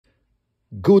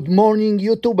Good morning,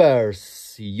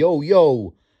 YouTubers! Yo,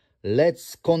 yo!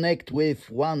 Let's connect with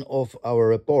one of our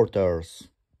reporters.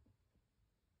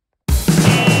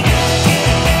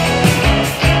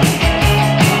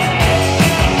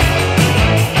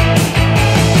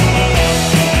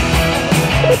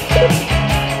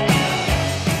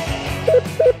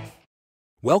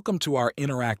 Welcome to our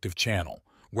interactive channel,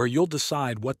 where you'll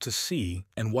decide what to see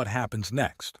and what happens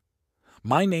next.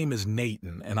 My name is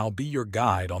Nathan, and I'll be your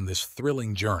guide on this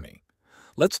thrilling journey.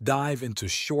 Let's dive into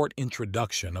short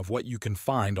introduction of what you can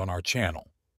find on our channel.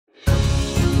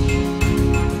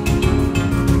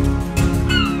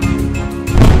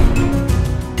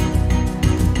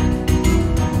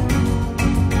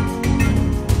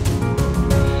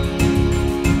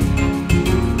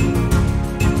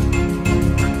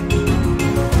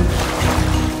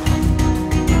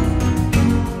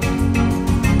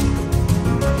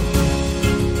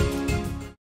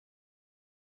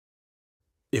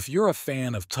 If you're a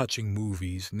fan of touching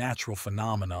movies, natural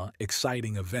phenomena,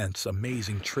 exciting events,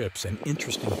 amazing trips, and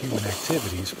interesting human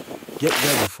activities, get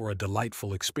ready for a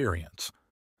delightful experience.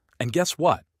 And guess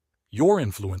what? Your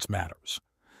influence matters.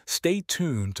 Stay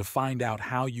tuned to find out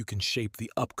how you can shape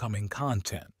the upcoming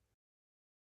content.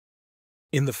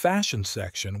 In the fashion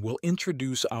section, we'll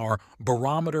introduce our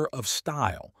barometer of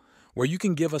style, where you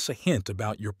can give us a hint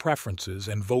about your preferences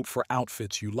and vote for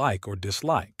outfits you like or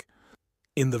dislike.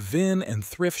 In the VIN and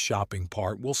thrift shopping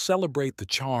part, we'll celebrate the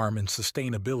charm and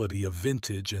sustainability of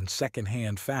vintage and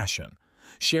secondhand fashion,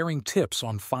 sharing tips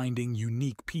on finding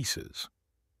unique pieces.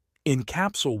 In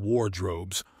capsule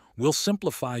wardrobes, we'll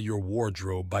simplify your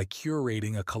wardrobe by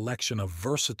curating a collection of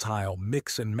versatile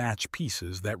mix-and-match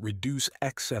pieces that reduce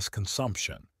excess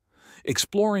consumption.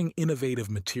 Exploring innovative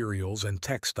materials and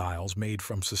textiles made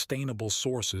from sustainable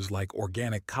sources like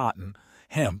organic cotton,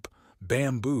 hemp,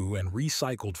 bamboo, and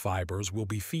recycled fibers will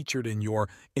be featured in your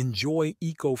Enjoy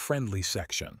Eco-Friendly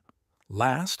section.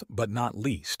 Last but not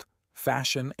least,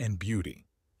 fashion and beauty.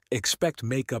 Expect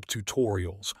makeup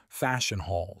tutorials, fashion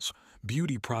hauls,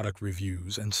 beauty product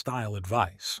reviews, and style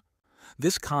advice.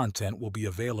 This content will be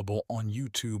available on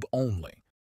YouTube only.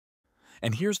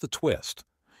 And here's the twist.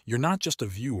 You're not just a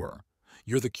viewer,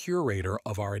 you're the curator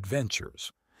of our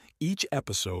adventures. Each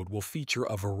episode will feature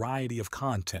a variety of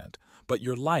content, but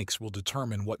your likes will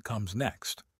determine what comes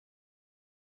next.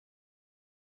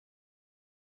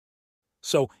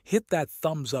 So hit that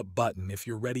thumbs up button if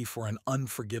you're ready for an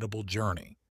unforgettable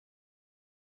journey.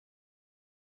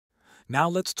 Now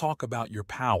let's talk about your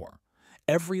power.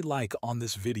 Every like on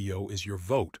this video is your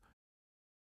vote,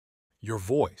 your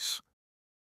voice.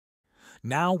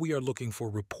 Now we are looking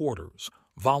for reporters,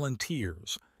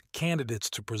 volunteers, candidates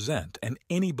to present, and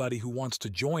anybody who wants to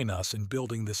join us in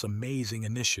building this amazing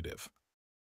initiative.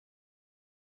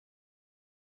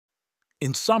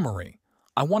 In summary,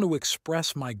 I want to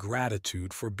express my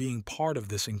gratitude for being part of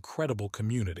this incredible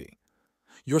community.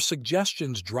 Your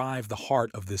suggestions drive the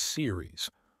heart of this series.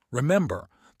 Remember,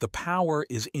 the power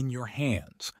is in your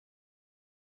hands.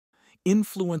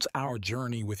 Influence our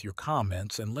journey with your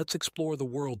comments, and let's explore the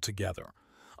world together.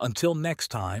 Until next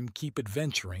time, keep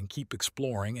adventuring, keep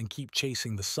exploring, and keep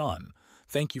chasing the sun.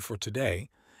 Thank you for today,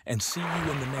 and see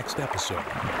you in the next episode.